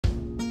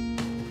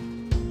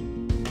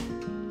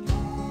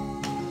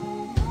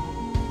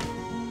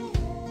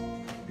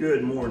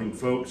Good morning,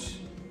 folks.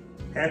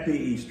 Happy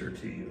Easter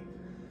to you.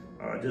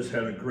 Just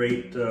had a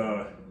great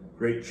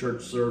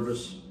church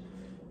service,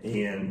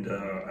 and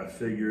I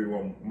figured,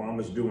 well,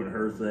 Mama's doing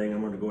her thing.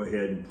 I'm going to go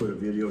ahead and put a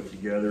video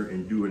together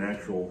and do an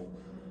actual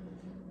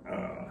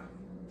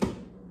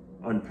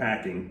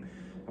unpacking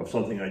of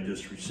something I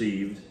just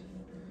received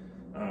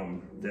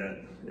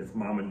that, if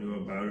Mama knew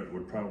about it,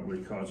 would probably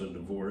cause a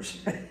divorce.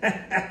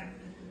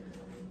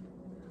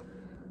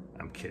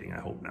 I'm kidding. I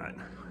hope not.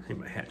 I think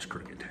my hat's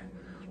crooked.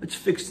 Let's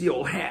fix the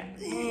old hat.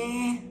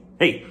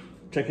 Hey,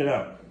 check it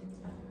out.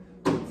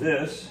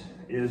 This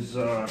is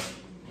my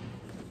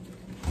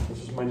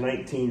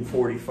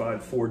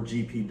 1945 Ford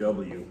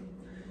GPW.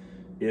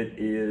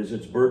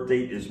 Its birth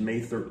date is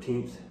May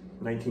 13th,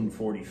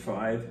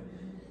 1945.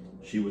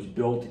 She was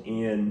built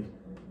in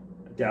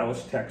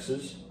Dallas,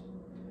 Texas.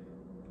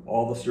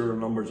 All the serial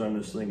numbers on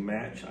this thing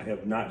match. I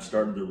have not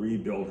started the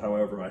rebuild.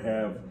 However, I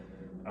have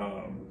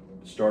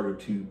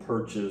started to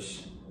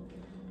purchase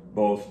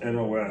both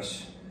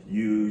NOS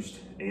used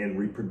and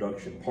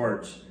reproduction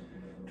parts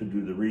to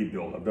do the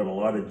rebuild. I've done a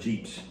lot of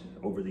Jeeps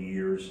over the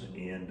years,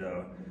 and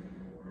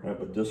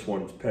but this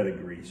one's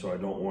pedigree, so I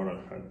don't want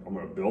to. I'm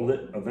going to build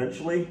it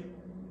eventually,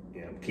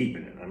 and I'm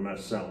keeping it. I'm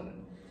not selling it.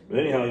 But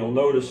anyhow, you'll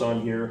notice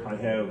on here I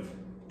have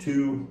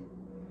two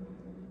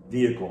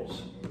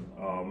vehicles.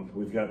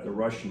 We've got the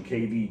Russian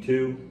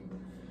KV2,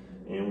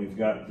 and we've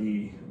got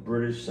the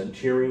British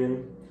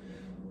Centurion.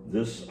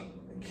 This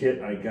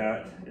kit I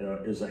got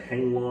is a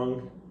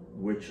hang-long,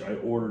 which I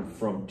ordered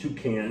from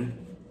Tongde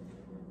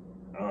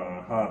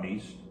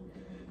Hobbies,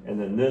 and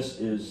then this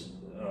is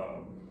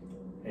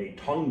a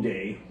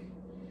Tongde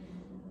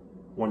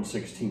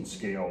 1/16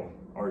 scale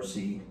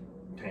RC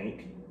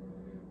tank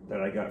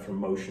that I got from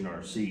Motion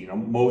RC. Now,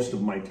 most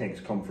of my tanks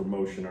come from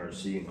Motion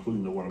RC,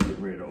 including the one I'm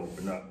getting ready to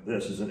open up.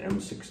 This is an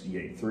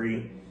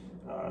M60A3,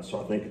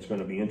 so I think it's going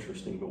to be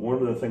interesting. But one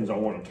of the things I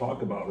want to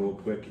talk about real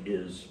quick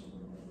is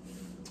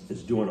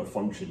doing a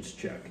functions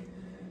check.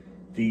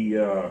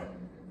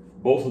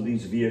 Both of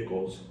these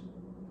vehicles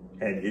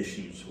had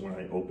issues when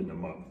I opened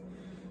them up.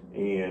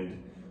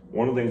 And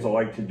one of the things I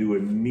like to do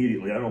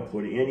immediately, I don't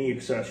put any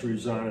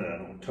accessories on it, I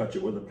don't touch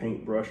it with a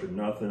paintbrush or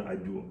nothing. I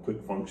do a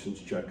quick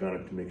functions check on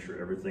it to make sure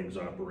everything's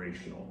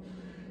operational.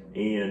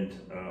 And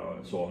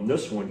so on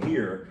this one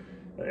here,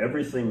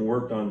 everything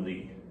worked on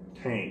the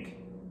tank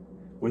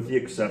with the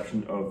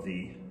exception of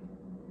the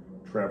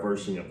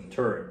traversing of the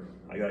turret.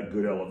 I got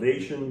good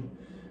elevation,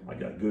 I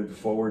got good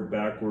forward,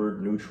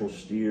 backward, neutral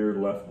steer,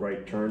 left,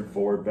 right turn,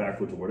 forward,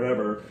 backwards,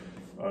 whatever.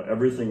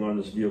 Everything on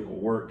this vehicle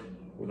worked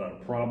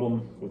without a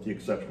problem, with the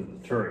exception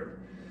of the turret.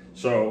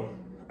 So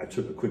I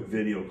took a quick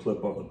video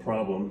clip of the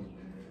problem.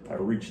 I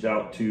reached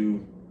out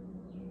to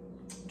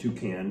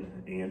Tongde,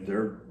 and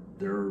they're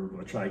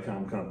a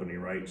Chi-Com company,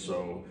 right?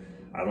 So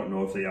I don't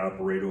know if they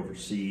operate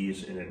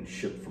overseas and then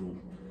ship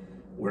from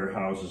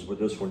warehouses, but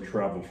this one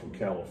traveled from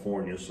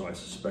California, so I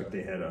suspect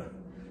they had a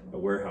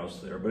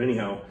warehouse there. But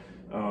anyhow,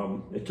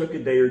 it took a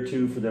day or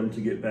two for them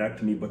to get back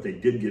to me, but they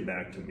did get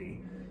back to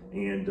me,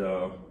 and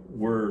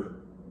were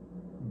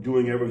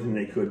doing everything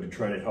they could to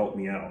try to help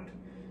me out.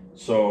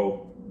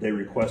 So they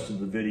requested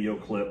the video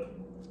clip.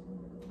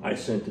 I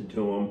sent it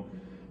to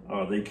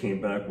them. They came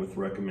back with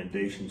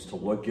recommendations to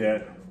look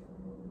at.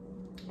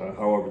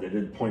 However, they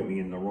did point me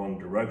in the wrong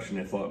direction.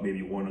 I thought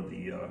maybe one of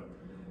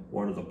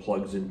the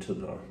plugs into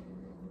the,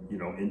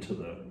 into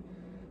the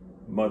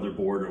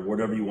motherboard, or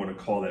whatever you want to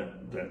call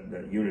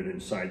that unit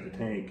inside the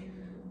tank,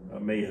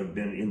 may have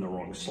been in the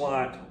wrong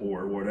slot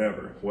or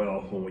whatever.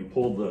 Well, when we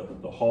pulled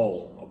the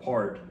hull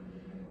apart,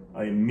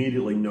 I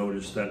immediately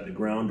noticed that the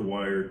ground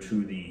wire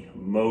to the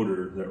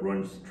motor that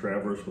runs the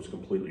Traverse was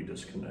completely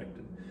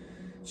disconnected.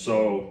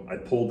 So I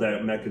pulled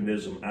that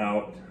mechanism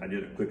out. I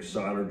did a quick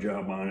solder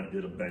job on it,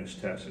 did a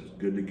bench test, it was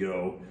good to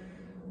go.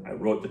 I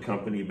wrote the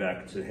company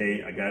back and said,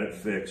 hey, I got it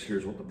fixed,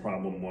 here's what the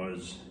problem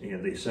was.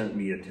 And they sent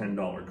me a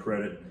 $10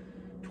 credit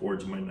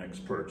towards my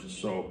next purchase.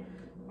 So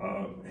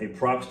hey,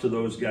 props to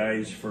those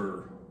guys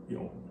for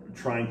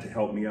trying to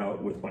help me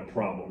out with my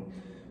problem.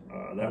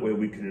 That way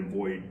we can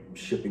avoid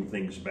shipping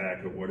things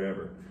back or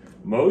whatever.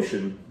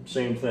 Motion,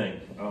 same thing.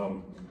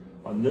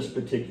 On this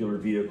particular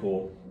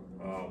vehicle,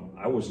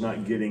 I was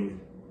not getting,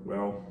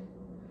 well,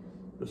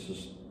 this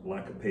is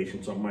lack of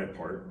patience on my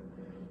part,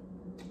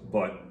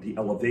 but the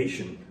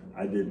elevation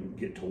I didn't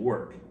get to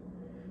work,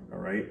 all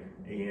right?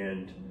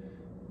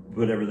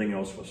 But everything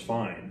else was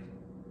fine.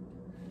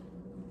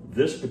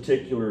 This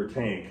particular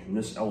tank and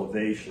this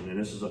elevation, and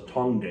this is a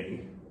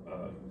Tongde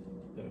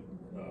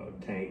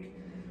tank,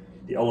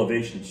 the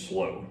elevation's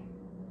slow,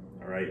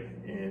 all right?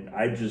 And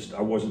I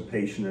wasn't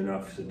patient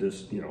enough to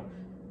just,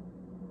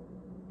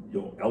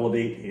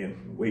 elevate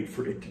and wait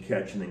for it to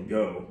catch and then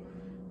go.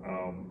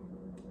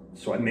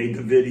 So I made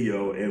the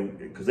video, and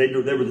because they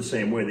were the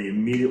same way, they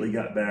immediately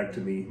got back to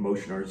me,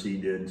 Motion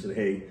RC did, and said,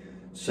 hey,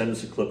 send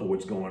us a clip of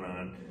what's going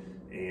on.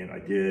 And I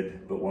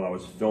did, but while I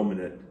was filming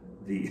it,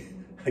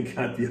 I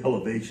got the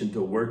elevation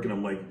to work, and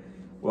I'm like,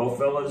 well,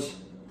 fellas,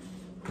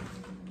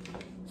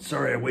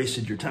 sorry I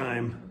wasted your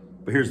time,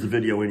 but here's the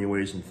video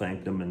anyways, and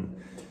thanked them.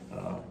 And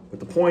But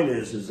the point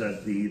is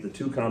that the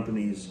two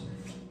companies,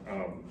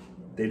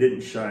 they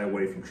didn't shy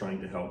away from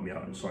trying to help me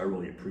out, and so I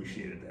really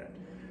appreciated that.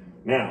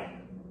 Now,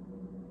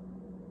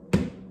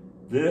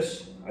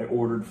 this I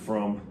ordered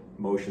from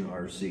Motion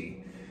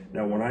RC.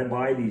 Now, when I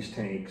buy these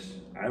tanks,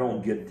 I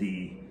don't get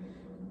the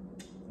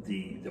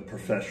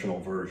professional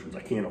versions.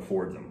 I can't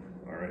afford them.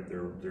 All right,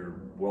 they're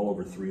well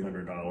over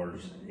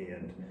 $300,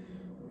 and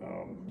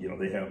you know,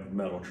 they have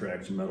metal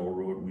tracks, metal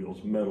road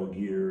wheels, metal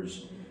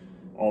gears,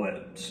 all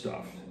that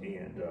stuff,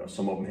 and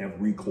some of them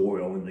have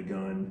recoil in the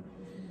gun,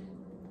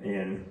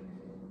 and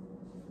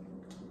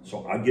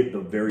so I get the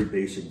very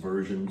basic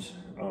versions.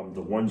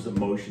 The ones that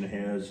Motion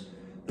has,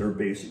 their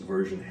basic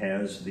version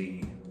has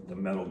the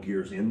metal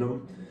gears in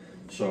them,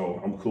 so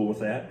I'm cool with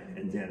that.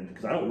 And then,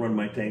 because I don't run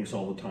my tanks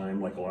all the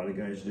time like a lot of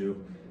guys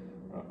do,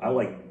 I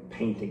like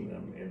painting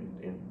them and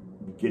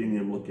getting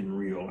them looking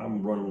real.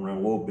 I'm running around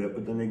a little bit,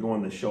 but then they go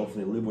on the shelf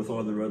and they live with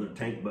all their other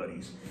tank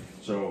buddies.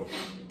 So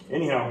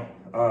anyhow,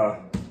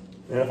 and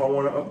if I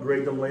want to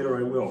upgrade them later,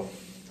 I will.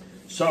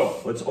 So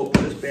let's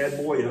open this bad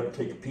boy up,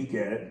 take a peek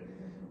at it,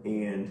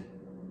 and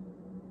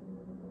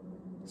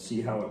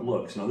see how it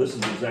looks. Now, this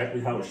is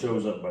exactly how it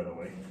shows up, by the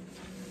way.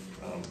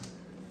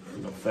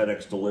 You know,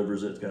 FedEx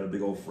delivers it. It's got a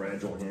big old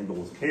fragile handle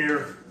with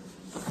care,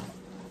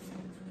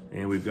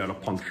 and we've got a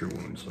puncture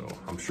wound, so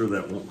I'm sure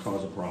that won't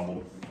cause a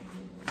problem.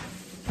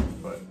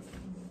 But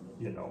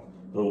you know,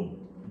 little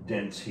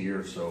dents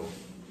here, so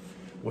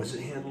was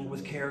it handled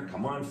with care?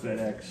 Come on,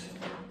 FedEx.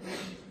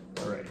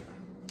 All right,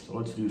 so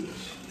let's do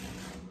this.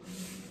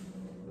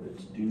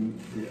 Let's do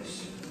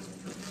this.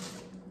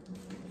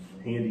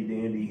 Handy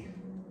dandy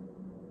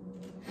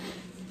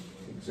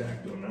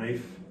X-Acto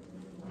knife.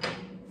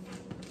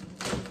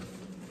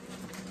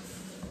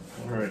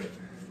 All right,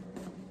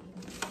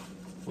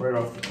 right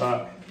off the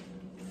top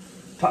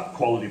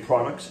quality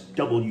products,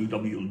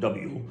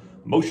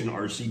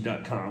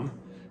 www.motionrc.com,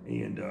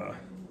 and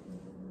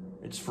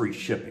it's free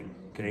shipping.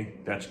 Okay,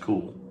 that's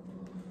cool.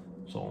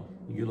 So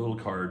you get a little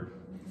card.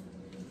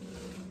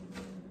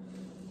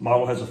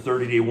 Model has a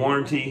 30-day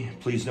warranty.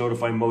 Please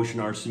notify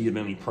Motion RC of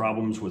any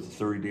problems with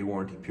the 30-day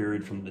warranty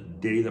period from the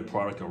day the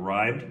product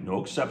arrived.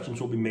 No exceptions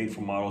will be made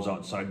for models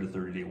outside the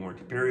 30-day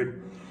warranty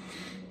period.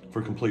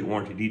 For complete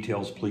warranty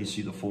details, please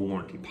see the full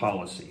warranty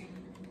policy.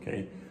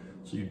 Okay,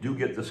 so you do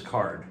get this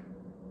card.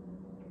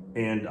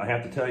 And I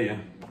have to tell you,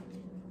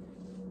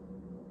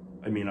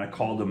 I mean, I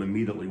called them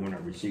immediately when I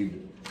received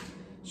it.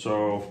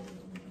 So,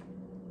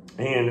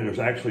 and there's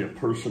actually a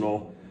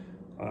personal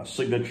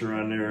signature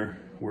on there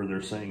where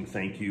they're saying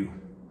thank you,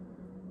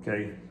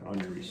 okay, on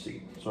your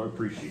receipt. So I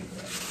appreciate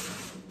that.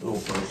 Little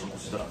personal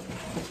stuff.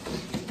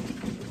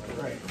 All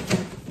right,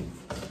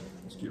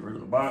 let's get rid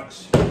of the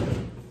box.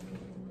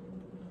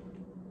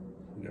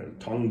 We got a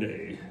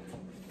Tongde.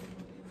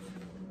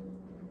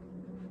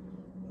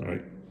 All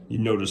right, you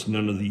notice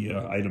none of the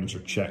items are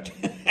checked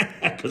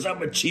because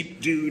I'm a cheap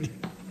dude.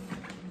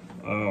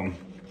 And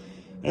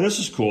this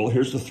is cool.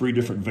 Here's the 3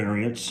 different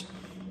variants,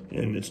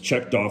 and it's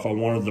checked off. I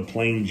wanted the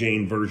plain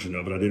Jane version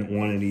of it. I didn't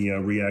want any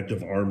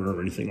reactive armor or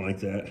anything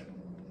like that.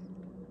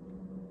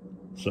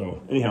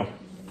 So anyhow,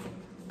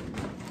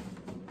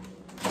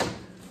 let's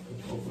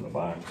open the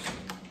box.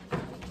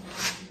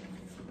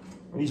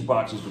 And these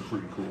boxes are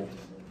pretty cool.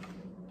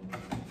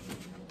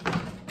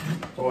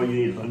 So all you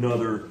need is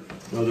another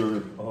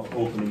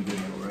opening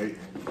video, right?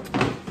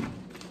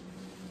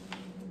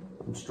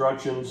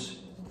 Instructions,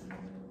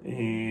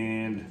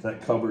 and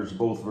that covers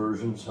both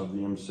versions of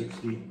the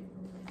M60.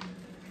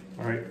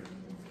 All right,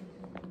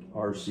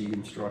 RC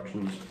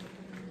instructions,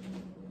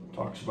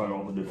 talks about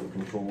all the different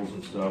controls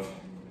and stuff.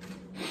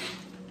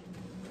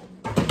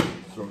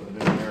 Throw that in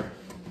there.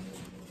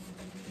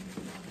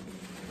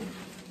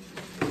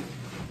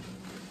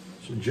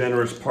 Some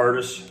generous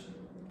parts.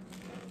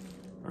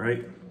 All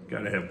right,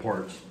 gotta have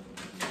parts.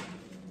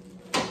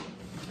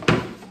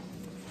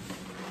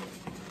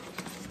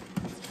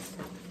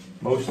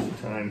 Most of the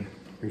time,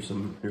 here's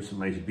some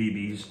nice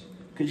BBs,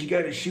 because you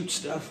gotta shoot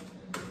stuff.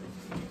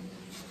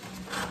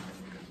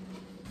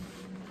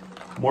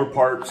 More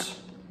parts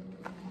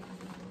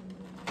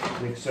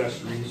and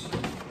accessories.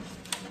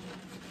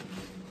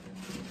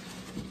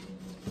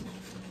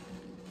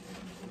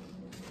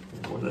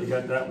 Boy, they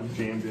got that one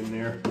jammed in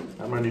there.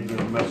 I'm not even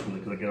gonna mess with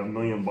it because I got a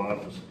million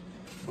bottles.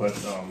 But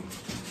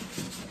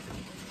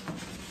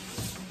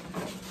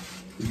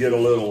you get a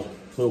little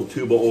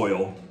tube of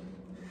oil.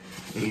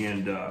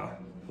 And the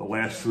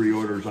last 3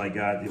 orders I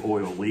got, the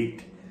oil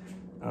leaked.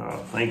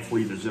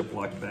 Thankfully, the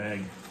Ziploc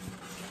bag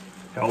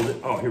held it.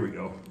 Oh, here we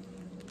go.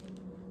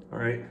 All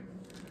right,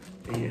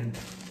 and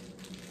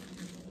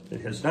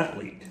it has not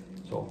leaked,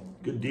 so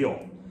good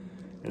deal.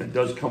 And it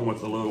does come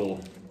with a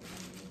little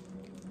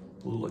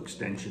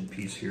extension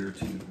piece here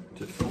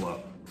to fill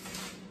up.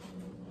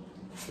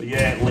 But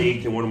yeah, it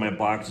leaked, and one of my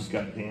boxes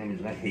got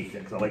damaged, and I hate that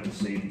because I like to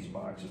save these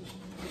boxes.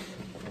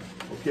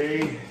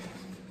 Okay.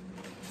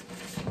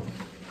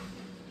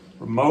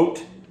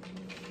 Remote,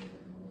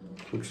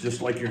 looks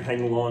just like your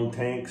hang-along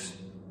tanks.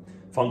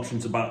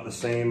 Functions about the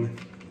same.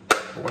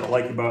 But what I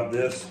like about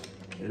this,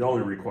 It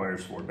only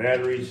requires 4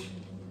 batteries,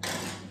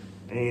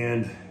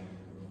 and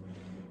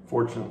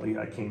fortunately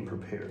I came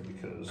prepared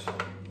because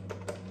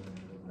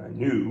I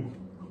knew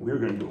we were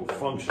going to do a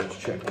functions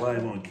check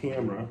live on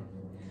camera,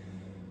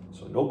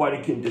 so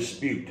nobody can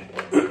dispute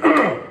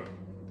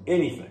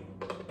anything.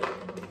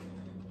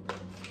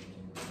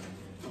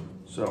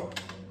 So,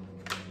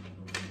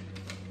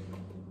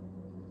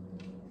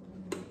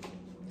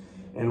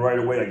 and right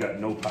away I got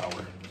no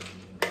power.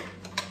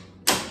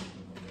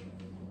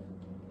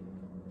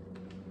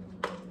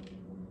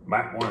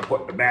 Might want to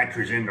put the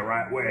batteries in the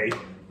right way.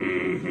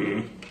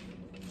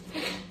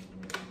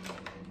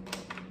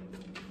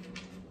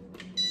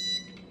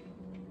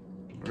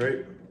 All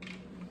right,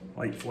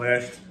 light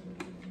flashed.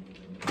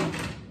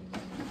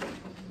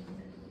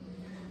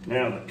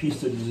 Now the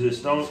piece de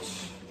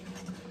resistance.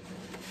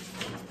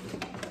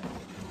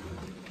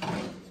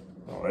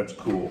 Oh, that's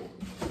cool.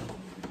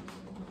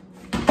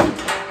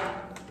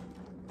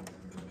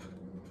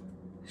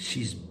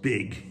 She's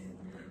big,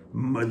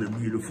 mother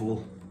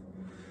beautiful.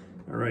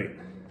 All right,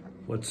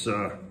 let's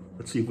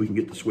see if we can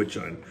get the switch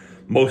on.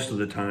 Most of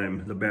the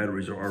time, the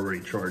batteries are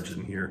already charged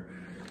in here,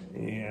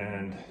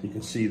 and you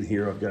can see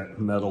here I've got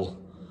metal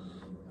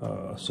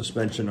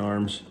suspension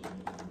arms.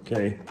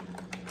 Okay.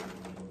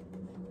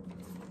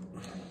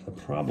 The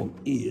problem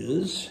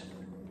is,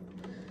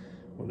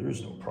 well, there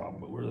is no problem,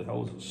 but where the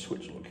hell is the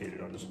switch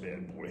located on this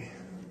bad boy?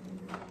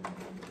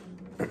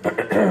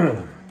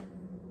 They're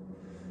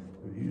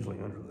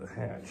usually under the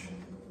hatch.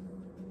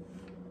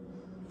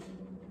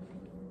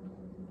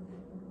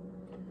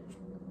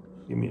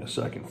 Give me a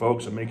second,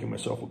 folks. I'm making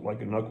myself look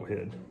like a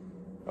knucklehead.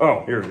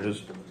 Oh, here it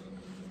is.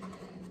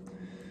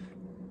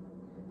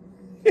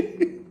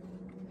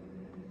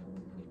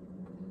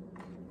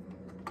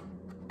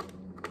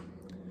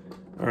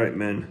 All right,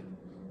 men.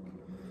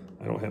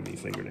 I don't have any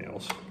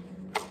fingernails.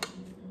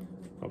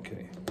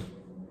 Okay.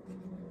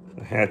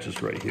 The hatch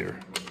is right here.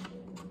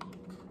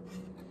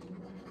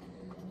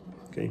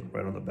 Okay,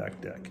 right on the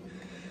back deck.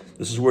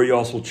 This is where you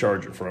also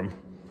charge it from.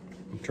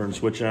 You turn the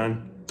switch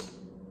on.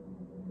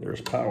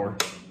 There's power.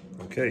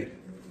 Okay.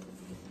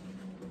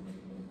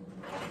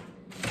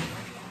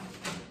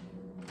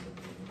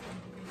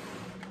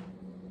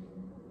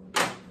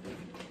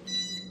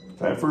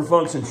 Time for a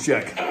functions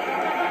check. I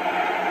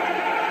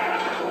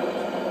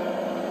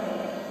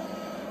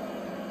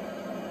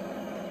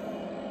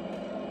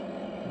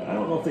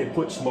don't know if they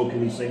put smoke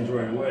in these things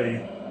right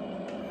away.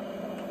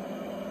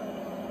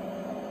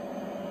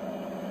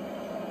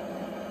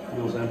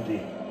 Feels empty.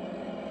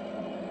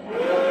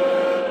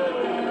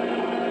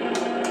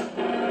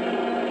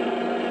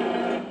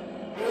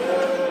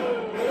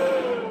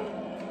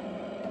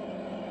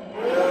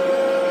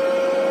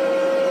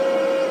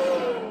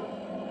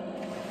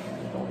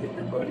 Don't hit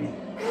your buddy.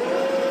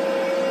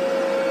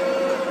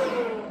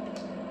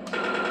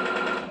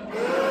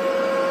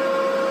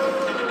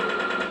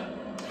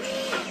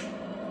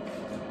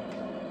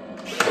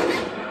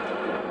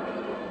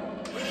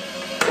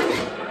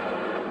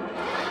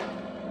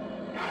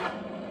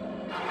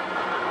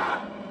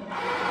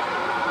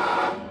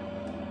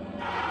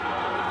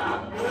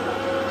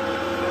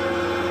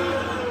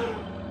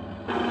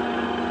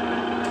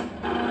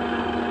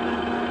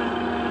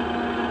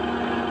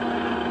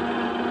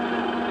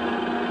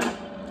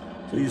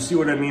 So you see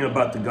what I mean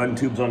about the gun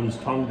tubes on these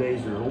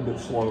Tongdes? They're a little bit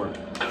slower. All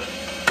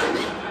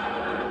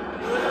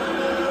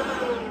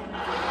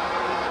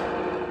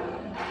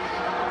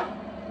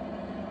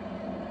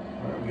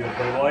right, we got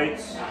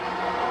headlights.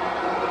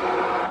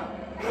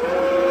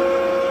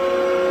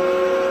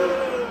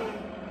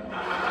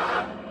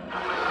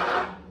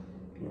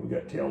 And we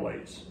got tail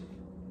lights.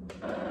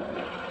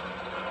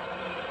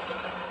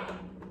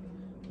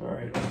 All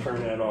right, let's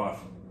turn that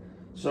off.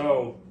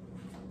 So,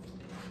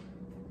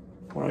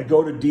 when I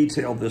go to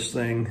detail this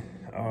thing,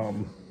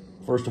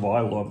 first of all,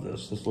 I love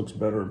this. This looks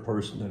better in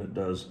person than it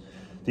does.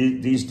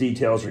 These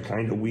details are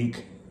kind of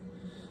weak,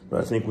 but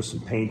I think with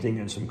some painting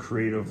and some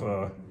creative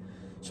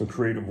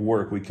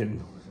work, we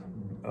can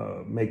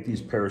make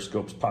these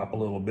periscopes pop a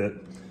little bit.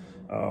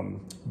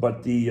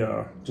 But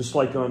just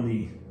like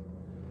on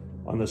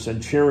the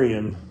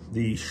Centurion,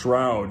 the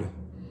shroud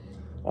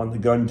on the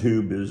gun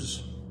tube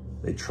is,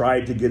 they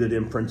tried to get it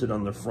imprinted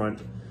on the front,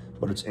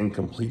 but it's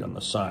incomplete on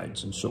the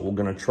sides. And so we're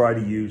gonna try to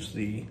use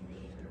the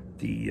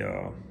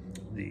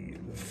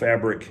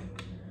fabric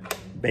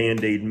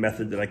Band-Aid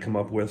method that I come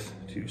up with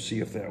to see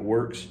if that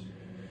works.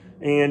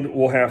 And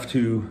we'll have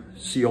to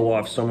seal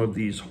off some of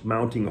these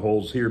mounting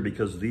holes here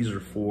because these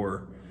are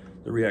for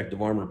the reactive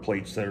armor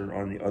plates that are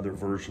on the other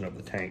version of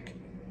the tank.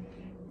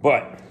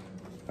 But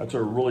that's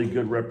a really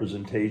good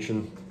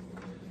representation,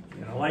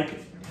 and I like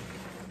it.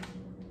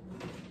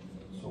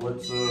 So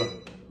let's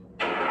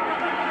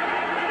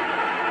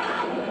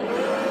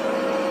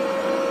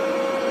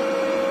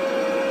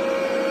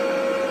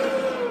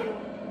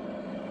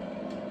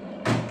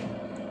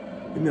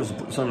maybe I'll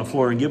put this on the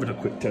floor and give it a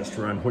quick test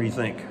run. What do you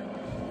think?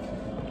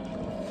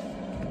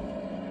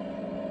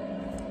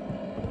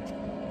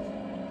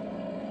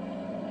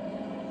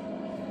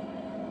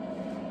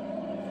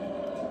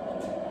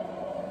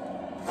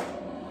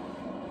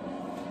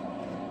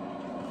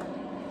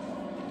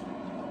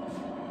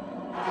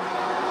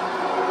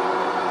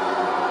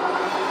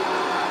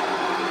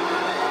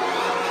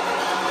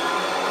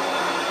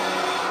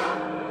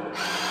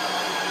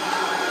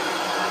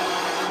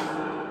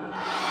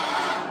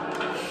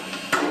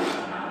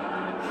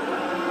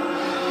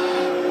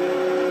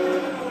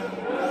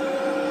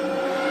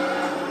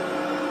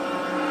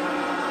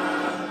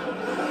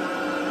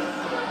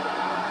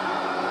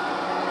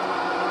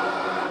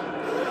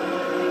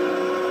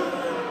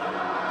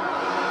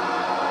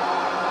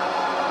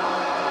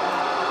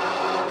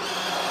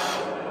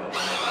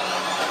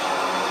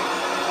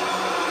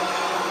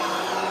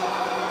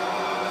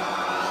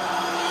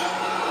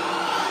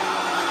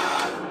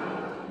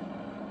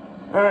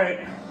 All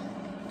right.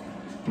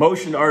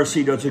 Motion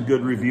RC does a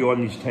good review on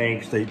these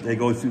tanks. They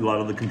go through a lot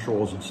of the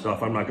controls and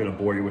stuff. I'm not going to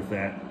bore you with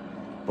that,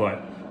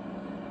 but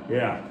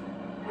yeah,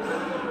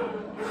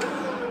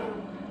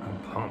 I'm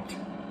pumped.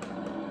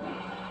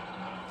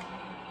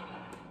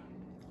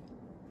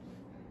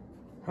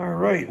 All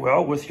right,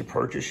 well, with your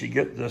purchase, you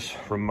get this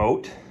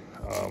remote,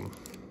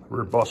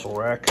 rear bustle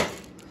rack.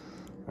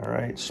 All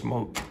right,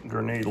 smoke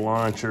grenade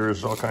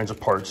launchers, all kinds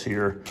of parts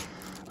here.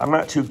 I'm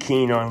not too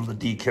keen on the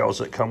decals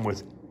that come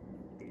with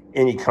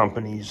any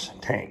company's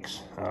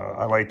tanks.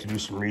 I like to do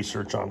some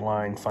research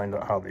online, find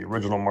out how the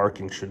original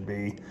marking should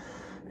be,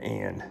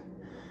 and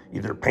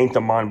either paint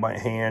them on by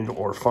hand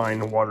or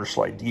find water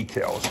slide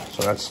decals.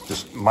 So that's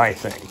just my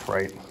thing,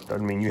 right?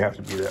 Doesn't mean you have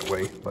to be that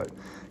way, but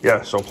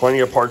yeah, so plenty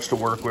of parts to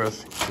work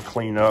with, to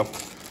clean up.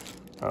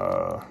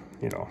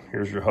 You know,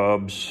 here's your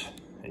hubs,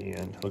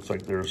 and looks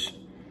like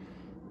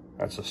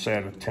that's a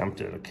sad attempt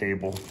at a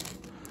cable.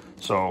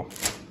 So, all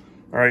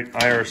right,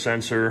 IR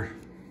sensor,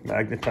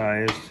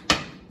 magnetized,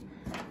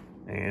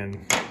 and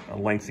a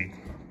lengthy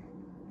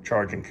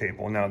charging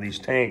cable. Now these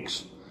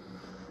tanks,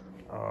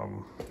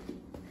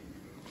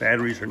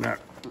 batteries are not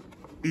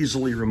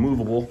easily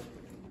removable.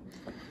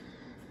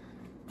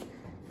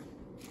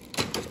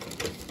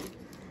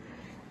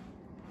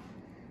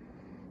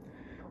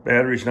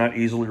 Battery's not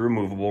easily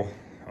removable.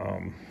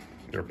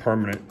 They're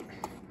permanent,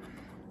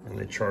 and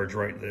they charge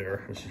right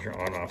there. This is your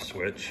on-off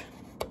switch.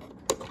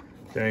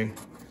 Okay,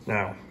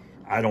 now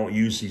I don't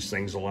use these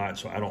things a lot,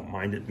 so I don't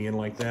mind it being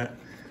like that.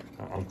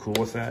 I'm cool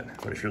with that.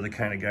 But if you're the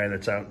kind of guy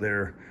that's out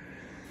there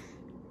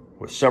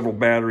with several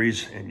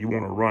batteries and you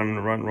want to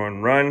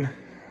run,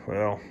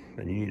 well,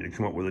 then you need to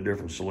come up with a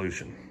different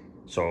solution.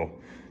 So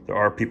there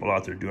are people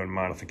out there doing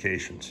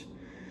modifications.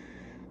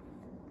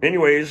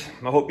 Anyways,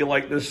 I hope you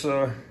like this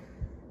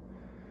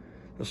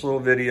this little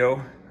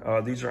video.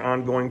 These are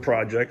ongoing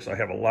projects. I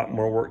have a lot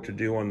more work to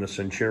do on the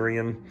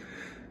Centurion,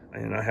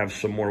 and I have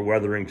some more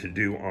weathering to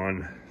do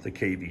on the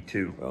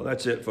KV2. Well,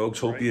 that's it, folks.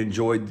 Hope you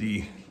enjoyed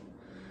the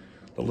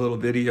little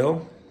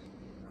video.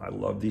 I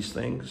love these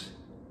things.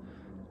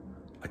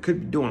 I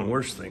could be doing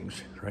worse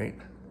things, right?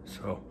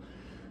 So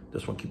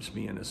this one keeps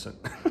me innocent.